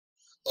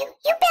You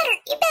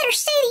better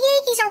say the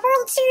Yankees are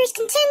World Series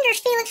contenders,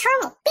 Felix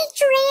Hermel. Beat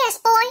your ass,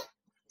 boy.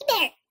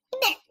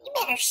 You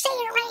better say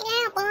it right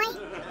now, boy.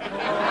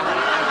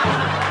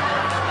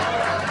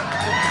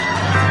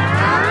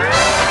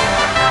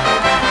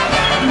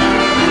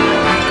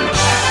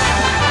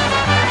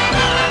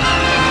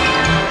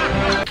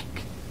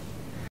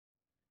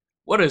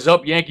 What is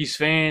up, Yankees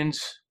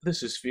fans?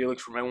 This is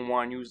Felix from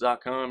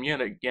NYYNEWS.com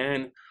yet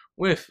again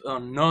with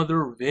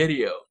another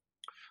video.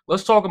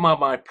 Let's talk about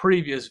my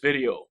previous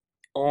video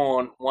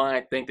on why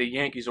I think the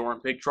Yankees are in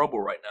big trouble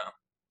right now.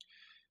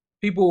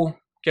 People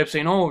kept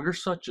saying, "Oh, you're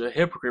such a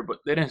hypocrite," but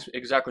they didn't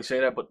exactly say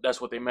that, but that's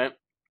what they meant.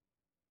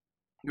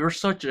 You're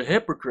such a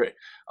hypocrite.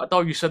 I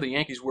thought you said the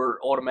Yankees were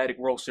automatic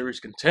World Series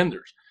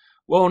contenders.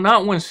 Well,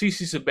 not when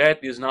CC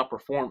Sabathia is not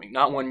performing.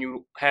 Not when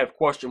you have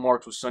question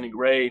marks with Sonny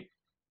Gray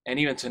and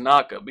even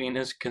Tanaka being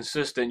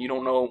inconsistent. You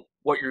don't know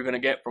what you're going to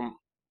get from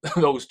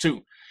those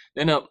two.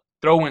 Then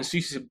throw in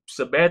CC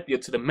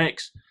Sabathia to the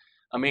mix.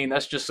 I mean,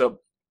 that's just a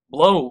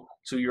blow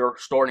to your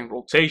starting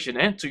rotation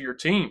and to your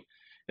team,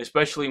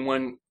 especially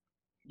when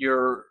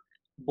your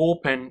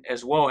bullpen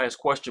as well has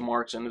question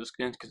marks and is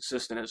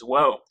inconsistent as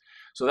well.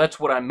 So that's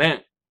what I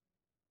meant.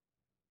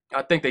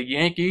 I think the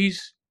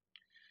Yankees,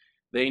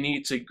 they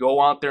need to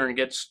go out there and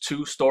get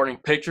two starting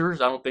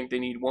pitchers. I don't think they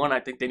need one. I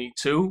think they need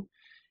two.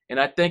 And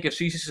I think if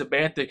CC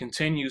Sabathia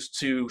continues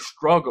to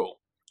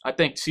struggle, I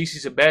think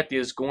CC Sabathia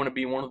is going to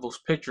be one of those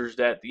pitchers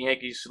that the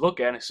Yankees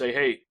look at and say,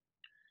 hey,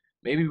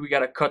 maybe we got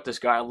to cut this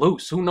guy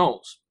loose. Who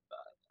knows?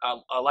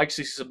 I like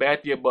CC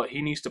Sabathia, but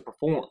he needs to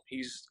perform.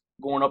 He's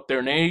going up there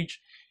in age,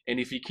 and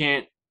if he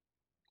can't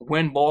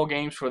win ball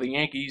games for the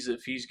Yankees,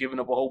 if he's giving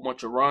up a whole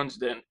bunch of runs,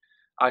 then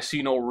I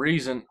see no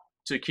reason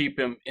to keep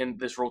him in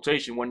this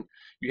rotation when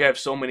you have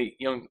so many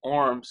young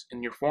arms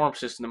in your farm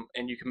system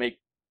and you can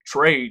make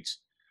trades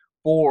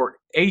for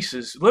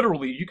aces.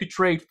 Literally, you could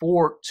trade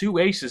for two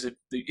aces if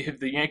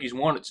the Yankees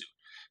wanted to.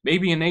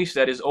 Maybe an ace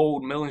that is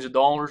owed millions of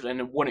dollars and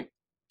it wouldn't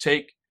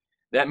take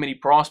that many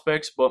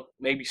prospects, but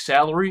maybe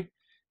salary.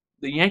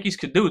 The Yankees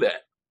could do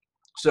that.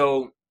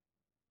 So,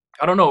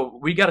 I don't know.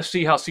 We got to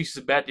see how CC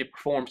Sabathia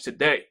performs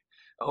today.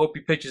 I hope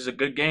he pitches a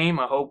good game.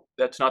 I hope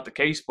that's not the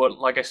case. But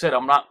like I said,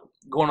 I'm not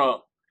going to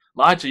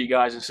lie to you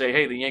guys and say,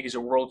 hey, the Yankees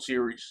are World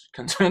Series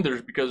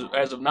contenders, because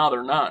as of now,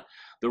 they're not.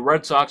 The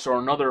Red Sox are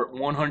another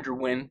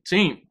 100-win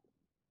team.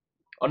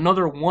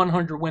 Another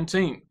 100-win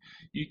team.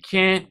 You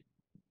can't,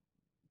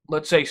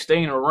 let's say,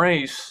 stay in a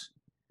race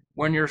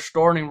when your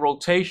starting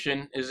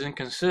rotation is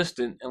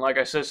inconsistent. And like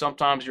I said,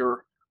 sometimes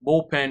your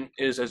bullpen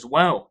is as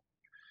well.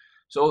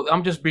 So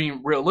I'm just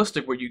being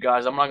realistic with you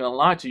guys. I'm not going to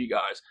lie to you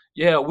guys.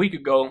 Yeah, a week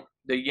ago,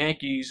 the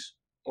Yankees,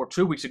 or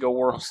 2 weeks ago,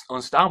 were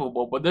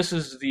unstoppable. But this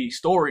is the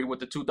story with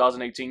the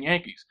 2018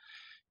 Yankees.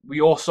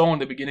 We all saw in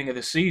the beginning of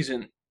the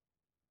season,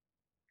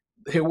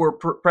 they were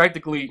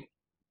practically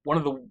one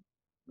of the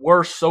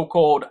worst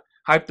so-called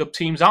hyped-up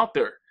teams out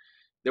there.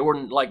 They were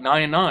like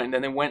 9-9.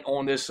 Then they went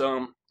on this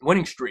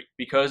winning streak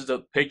because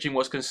the pitching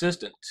was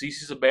consistent.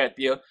 CC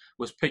Sabathia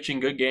was pitching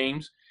good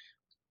games.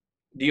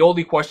 The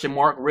only question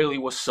mark really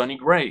was Sonny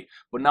Gray.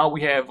 But now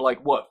we have,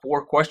 like, what,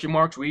 4 question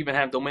marks? We even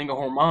have Domingo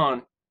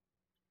Germán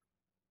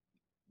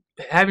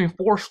having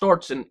 4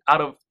 starts, and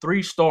out of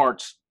 3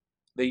 starts,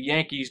 the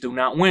Yankees do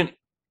not win.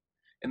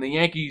 And the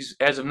Yankees,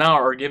 as of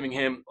now, are giving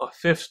him a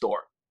 5th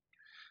start.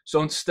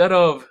 So instead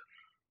of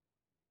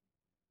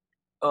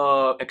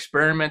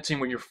experimenting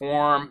with your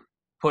form,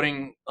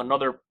 putting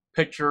another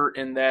pitcher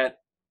in that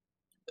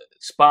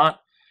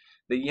spot,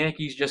 the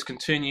Yankees just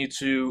continue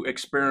to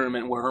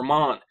experiment with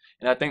Germán.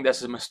 And I think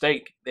that's a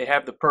mistake. They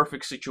have the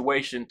perfect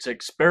situation to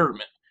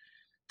experiment,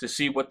 to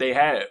see what they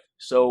have.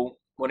 So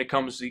when it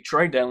comes to the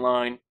trade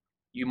deadline,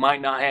 you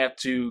might not have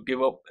to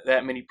give up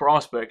that many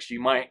prospects. You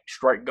might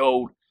strike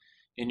gold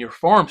in your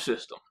farm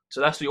system.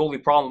 So that's the only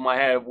problem I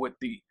have with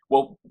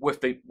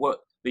what the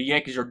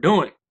Yankees are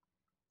doing.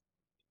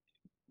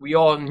 We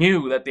all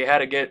knew that they had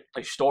to get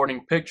a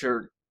starting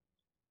pitcher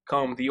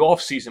come the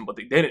offseason, but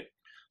they didn't.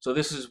 So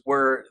this is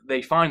where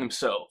they find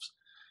themselves.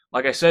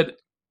 Like I said,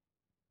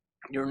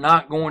 you're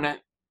not going to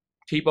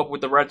keep up with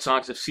the Red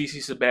Sox if CC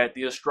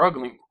Sabathia is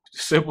struggling.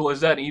 Simple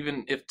as that.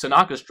 Even if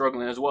Tanaka's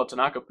struggling as well.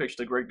 Tanaka pitched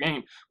a great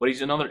game, but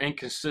he's another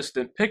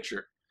inconsistent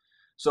pitcher.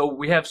 So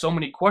we have so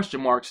many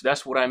question marks.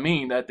 That's what I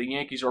mean, that the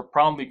Yankees are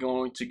probably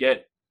going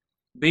to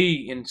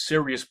be in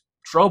serious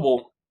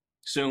trouble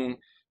soon,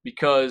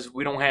 because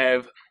we only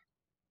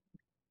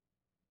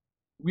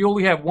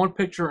have one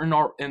pitcher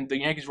in the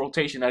Yankees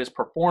rotation that is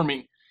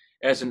performing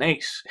as an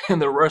ace, and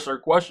the rest are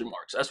question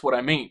marks. That's what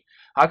I mean.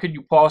 How could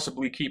you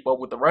possibly keep up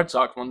with the Red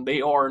Sox when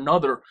they are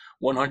another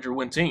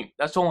 100-win team?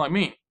 That's all I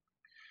mean.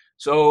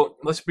 So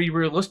let's be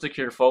realistic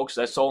here, folks.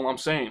 That's all I'm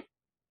saying.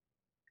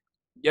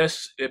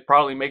 Yes, it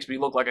probably makes me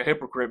look like a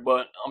hypocrite,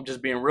 but I'm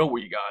just being real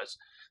with you guys.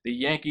 The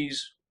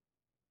Yankees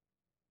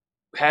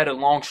had a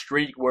long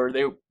streak where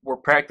they were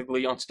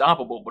practically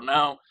unstoppable, but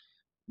now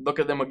look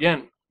at them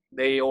again.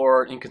 They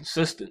are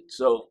inconsistent.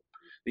 So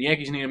the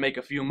Yankees need to make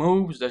a few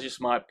moves. That's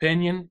just my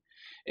opinion.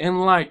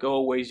 And like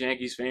always,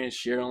 Yankees fans,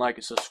 share and like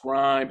and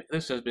subscribe.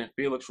 This has been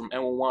Felix from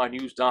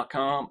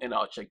NYYNEWS.com, and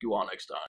I'll check you all next time.